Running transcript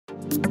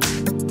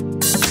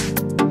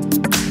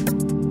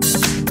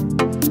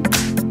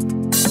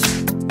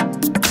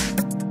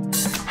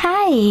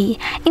Hi!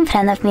 In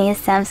front of me is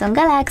Samsung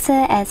Galaxy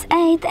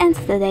S8 and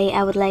today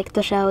I would like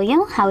to show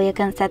you how you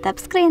can set up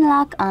screen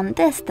lock on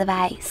this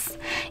device.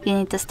 You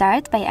need to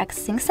start by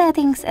accessing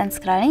settings and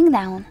scrolling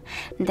down.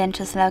 Then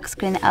choose lock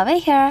screen over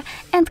here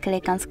and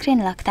click on screen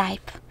lock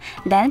type.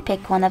 Then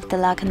pick one of the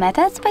lock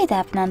methods by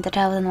tapping on the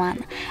chosen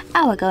one.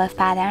 I will go with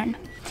pattern.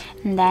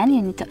 Then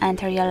you need to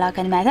enter your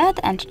login method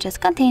and choose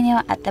continue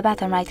at the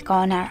bottom right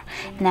corner.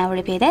 Now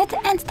repeat it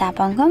and tap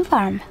on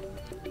confirm.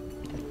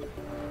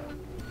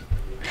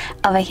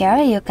 Over here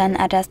you can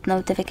adjust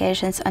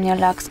notifications on your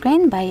lock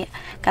screen by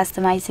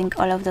customizing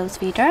all of those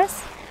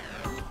features,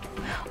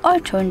 or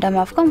turn them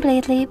off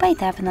completely by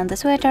tapping on the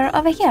switcher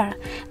over here.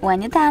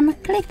 When you're done,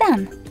 click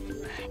done.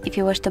 If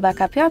you wish to back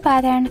up your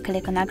pattern,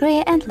 click on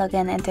agree and log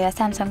in into your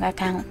Samsung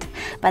account.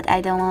 But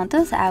I don't want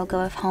to, so I'll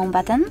go with home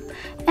button.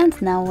 And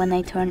now when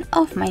I turn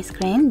off my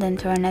screen, then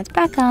turn it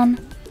back on,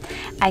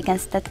 I can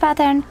see that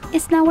pattern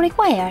is now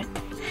required.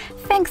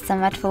 Thanks so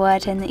much for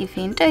watching. If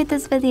you enjoyed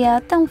this video,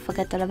 don't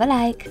forget to leave a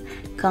like,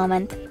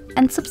 comment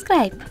and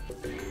subscribe.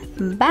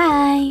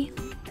 Bye!